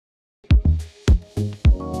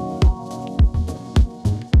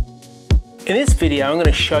In this video, I'm going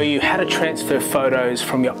to show you how to transfer photos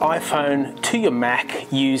from your iPhone to your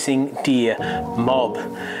Mac using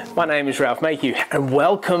DearMob. My name is Ralph Mayhew and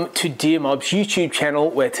welcome to DearMob's YouTube channel,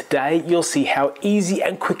 where today you'll see how easy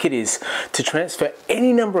and quick it is to transfer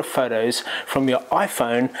any number of photos from your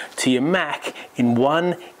iPhone to your Mac in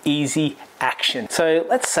one easy action. So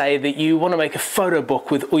let's say that you want to make a photo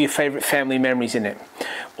book with all your favorite family memories in it,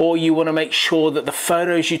 or you want to make sure that the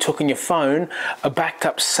photos you took on your phone are backed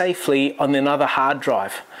up safely on another hard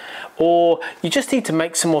drive, or you just need to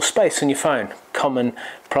make some more space on your phone. Common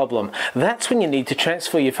problem. That's when you need to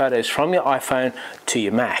transfer your photos from your iPhone to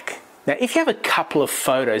your Mac. Now, if you have a couple of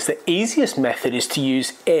photos, the easiest method is to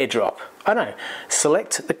use Airdrop. I know,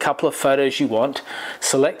 select the couple of photos you want,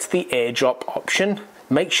 select the Airdrop option,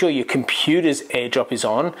 make sure your computer's Airdrop is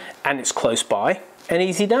on and it's close by, and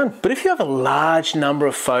easy done. But if you have a large number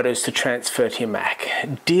of photos to transfer to your Mac,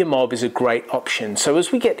 DearMob is a great option. So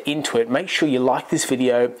as we get into it, make sure you like this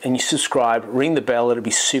video and you subscribe, ring the bell, it'll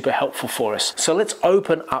be super helpful for us. So let's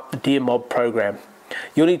open up the DearMob program.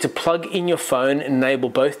 You'll need to plug in your phone and enable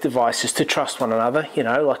both devices to trust one another, you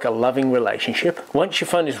know, like a loving relationship. Once your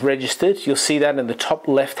phone is registered, you'll see that in the top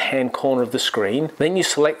left-hand corner of the screen. Then you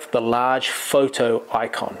select the large photo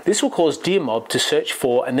icon. This will cause DearMob to search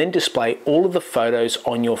for and then display all of the photos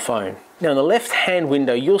on your phone. Now, in the left-hand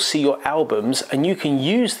window, you'll see your albums, and you can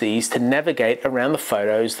use these to navigate around the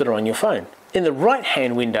photos that are on your phone. In the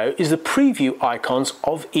right-hand window is the preview icons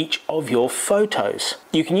of each of your photos.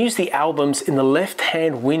 You can use the albums in the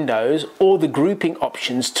left-hand windows or the grouping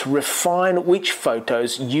options to refine which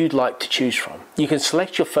photos you'd like to choose from. You can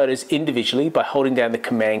select your photos individually by holding down the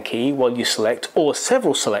Command key while you select, or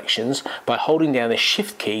several selections by holding down the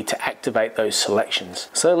Shift key to activate those selections.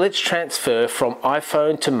 So let's transfer from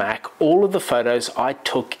iPhone to Mac all of the photos I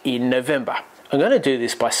took in November. I'm going to do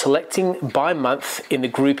this by selecting by month in the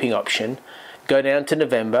grouping option, go down to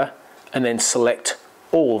November, and then select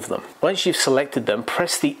all of them. Once you've selected them,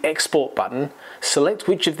 press the export button, select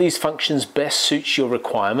which of these functions best suits your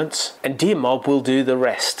requirements, and DearMob will do the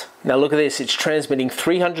rest. Now look at this, it's transmitting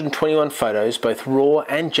 321 photos, both RAW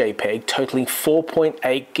and JPEG, totaling 4.8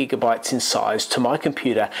 gigabytes in size to my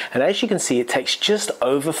computer, and as you can see, it takes just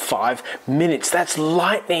over 5 minutes. That's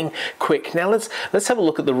lightning quick. Now let's have a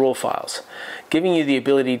look at the RAW files, giving you the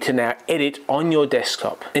ability to now edit on your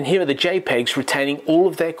desktop. And here are the JPEGs, retaining all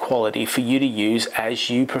of their quality for you to use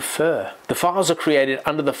as you prefer. The files are created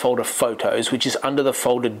under the folder Photos, which is under the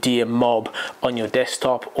folder DearMob on your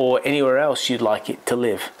desktop or anywhere else you'd like it to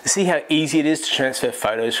live. See how easy it is to transfer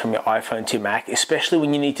photos from your iPhone to your Mac, especially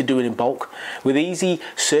when you need to do it in bulk, with easy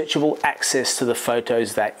searchable access to the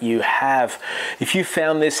photos that you have. If you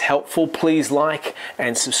found this helpful, please like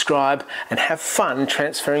and subscribe and have fun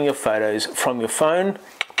transferring your photos from your phone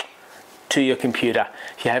to your computer.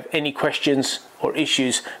 If you have any questions or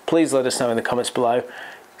issues, please let us know in the comments below.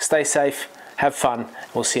 Stay safe, have fun,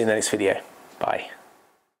 we'll see you in the next video. Bye.